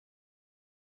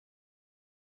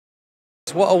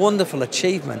What a wonderful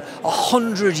achievement.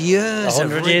 100 years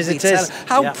 100 years Rigby it is. Taylor.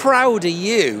 How Yeah. proud are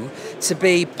you to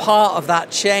be part of that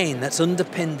chain that's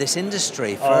underpinned this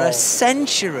industry for a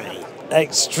century?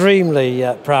 Extremely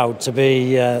proud to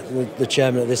be the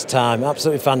chairman at this time.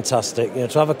 Absolutely fantastic.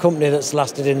 To have a company that's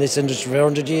lasted in this industry for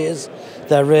 100 years,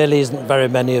 there really isn't very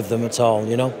many of them at all,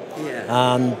 Yeah.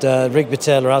 And Rigby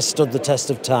Taylor has stood the test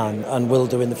of time and will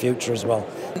do in the future as well.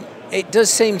 It does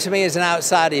seem to me as an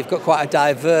outsider you've got quite a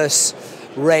diverse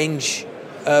range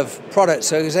of products.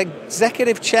 So as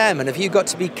executive chairman, have you got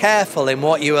to be careful in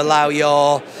what you allow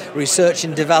your research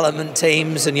and development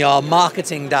teams and your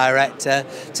marketing director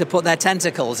to put their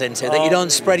tentacles into, that you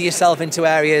don't spread yourself into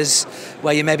areas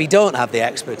where you maybe don't have the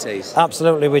expertise?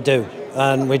 Absolutely we do.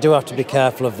 And we do have to be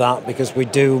careful of that because we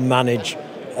do manage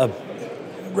a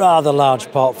rather large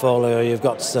portfolio, you've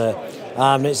got to say.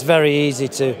 It's very easy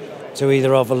to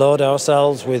either overload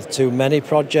ourselves with too many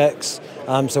projects.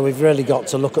 So we've really got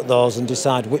to look at those and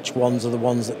decide which ones are the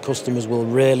ones that customers will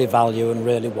really value and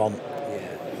really want.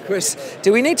 Yeah. Chris,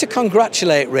 do we need to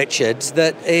congratulate Richard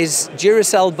that his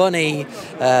Duracell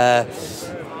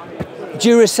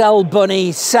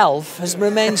Bunny self has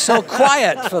remained so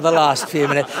quiet for the last few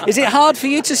minutes? Is it hard for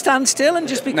you to stand still and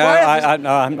just be quiet?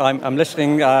 No, I'm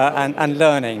listening and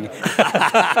learning.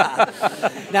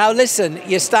 Now listen,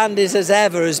 your stand is as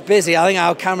ever as busy. I think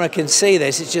our camera can see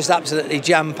this. It's just absolutely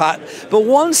jam-packed. But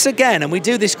once again, and we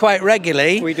do this quite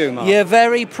regularly, we do, Mark. You're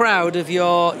very proud of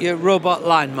your robot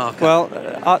line marker. Well,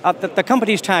 the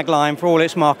company's tagline for all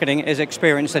its marketing is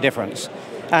 "Experience the difference."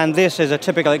 And this is a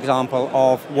typical example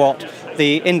of what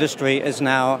the industry is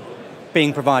now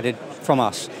being provided from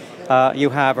us. You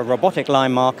have a robotic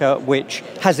line marker which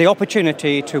has the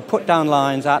opportunity to put down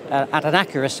lines at an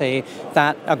accuracy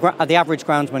that the average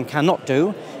groundsman cannot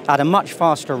do, at a much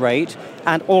faster rate,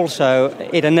 and also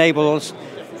it enables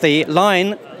the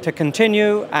line to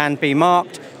continue and be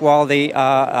marked while the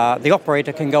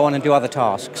operator can go on and do other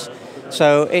tasks.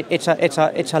 So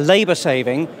it's a labour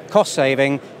saving, cost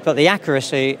saving, but the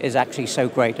accuracy is actually so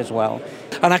great as well.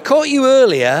 And I caught you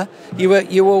earlier. You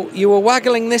were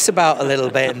waggling this about a little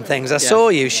bit and things. I saw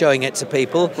you showing it to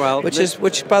people. Well,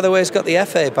 which by the way has got the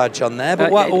FA badge on there.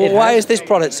 But why is this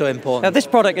product so important? This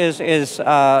product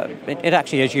it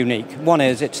actually is unique. One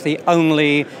is it's the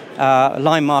only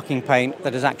line marking paint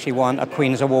that has actually won a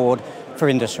Queen's Award for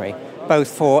industry, both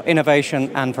for innovation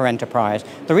and for enterprise.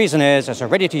 The reason is it's a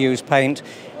ready-to-use paint.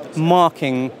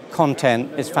 Marking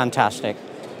content is fantastic,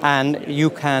 and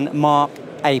you can mark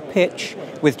a pitch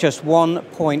with just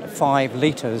 1.5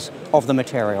 litres of the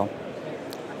material.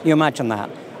 You imagine that.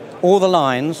 All the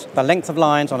lines, the length of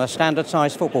lines on a standard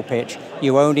size football pitch,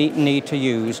 you only need to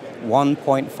use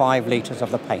 1.5 litres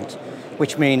of the paint,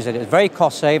 which means that it's very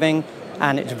cost saving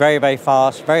and it's very, very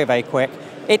fast, very, very quick.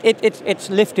 It's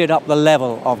lifted up the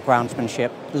level of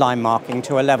groundsmanship line marking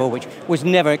to a level which was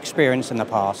never experienced in the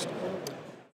past.